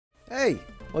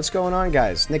What's going on,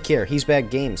 guys? Nick here, He's Bad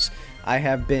Games. I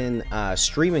have been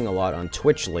streaming a lot on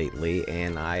Twitch lately,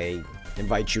 and I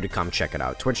invite you to come check it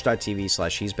out.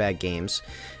 Twitch.tv/He'sBadGames.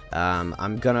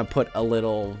 I'm gonna put a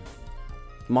little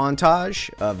montage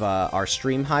of our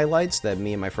stream highlights that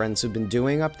me and my friends have been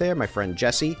doing up there. My friend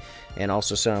Jesse, and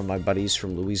also some of my buddies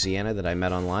from Louisiana that I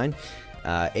met online.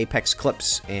 Apex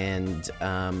clips and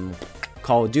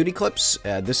Call of Duty clips.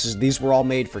 These were all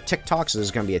made for TikTok, so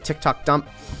there's going to be a TikTok dump.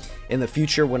 In the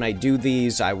future, when I do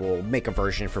these, I will make a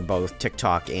version for both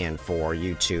TikTok and for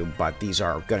YouTube, but these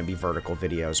are going to be vertical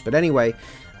videos. But anyway,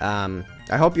 I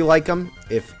hope you like them.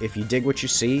 If you dig what you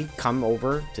see, come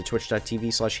over to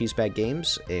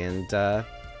twitch.tv/He'sBadGames, and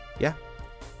yeah,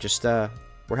 just we're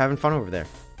having fun over there.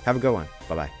 Have a good one.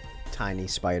 Bye-bye. Tiny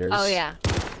spiders. Oh, yeah.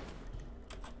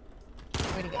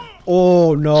 Where'd he go?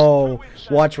 Oh, no.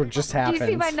 Watch what just happened. Do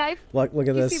you see my knife? Look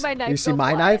at this. You see my knife? You see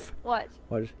my knife? Watch.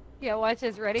 Watch. Yeah, watch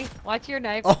this. Ready? Watch your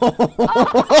knife. Oh.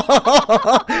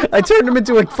 I turned him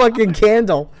into a fucking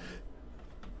candle.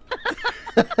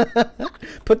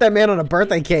 Put that man on a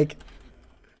birthday cake.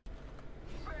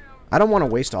 I don't want to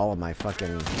waste all of my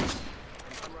fucking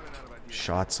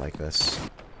shots like this.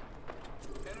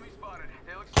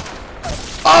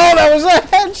 Oh, that was a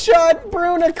headshot!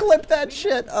 Bruna clipped that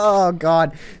shit. Oh,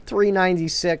 God.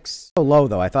 396. So low,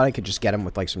 though. I thought I could just get him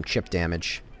with, like, some chip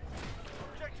damage.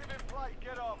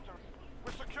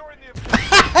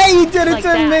 He did it like to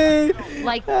that. me!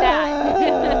 Like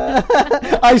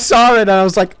that. I saw it, and I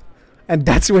was like... And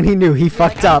that's when he knew he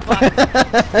fucked up.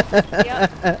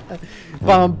 Yep.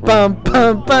 Bum, bum,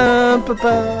 bum, bum, bum,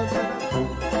 bum.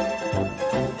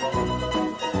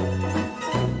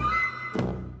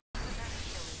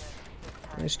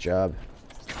 Nice job.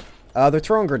 They're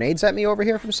throwing grenades at me over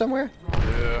here from somewhere?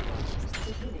 Yeah.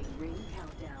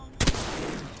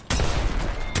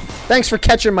 Thanks for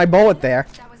catching my bullet there.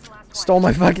 Stole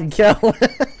my fucking kill.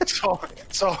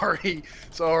 Sorry.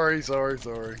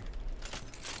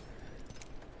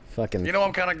 Fucking. You know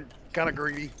I'm kind of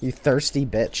greedy. You thirsty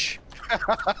bitch.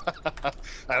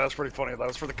 That's pretty funny. That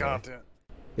was for the content.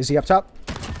 Is he up top?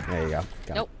 There you go.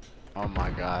 Got Nope. Oh my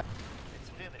god. It's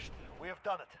finished. We have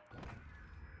done it.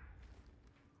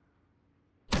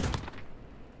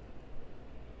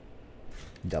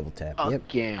 Double tap. Yep.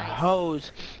 Fucking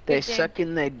hoes. They Good thing.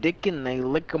 sucking their dick and they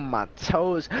licking my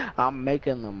toes. I'm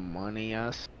making the money. I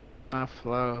see my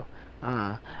flow.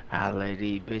 I let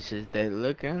these bitches they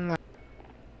looking like.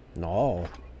 No.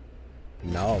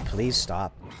 No, please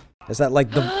stop. Is that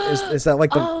like the is that like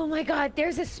the Oh my god,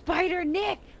 there's a spider,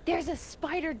 Nick! There's a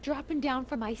spider dropping down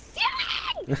from my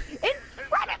ceiling! In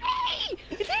front of me!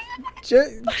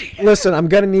 Listen, I'm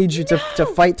gonna need you to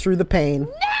fight through the pain.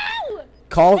 No!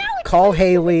 Call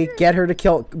Haley, get her to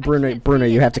kill Bruna. Bruna,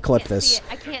 you have to clip this.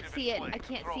 I can't see it. I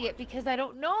can't see it because I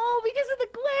don't know because of the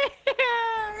glare.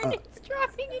 And it's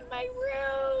dropping in my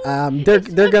room.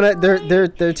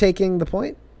 They're taking the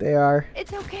point. They are.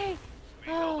 It's okay.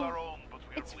 Oh,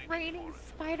 it's raining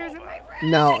spiders in my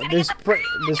room. No, there's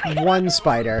one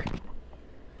spider.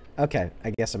 Okay,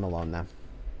 I guess I'm alone now.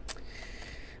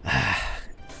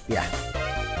 Yeah.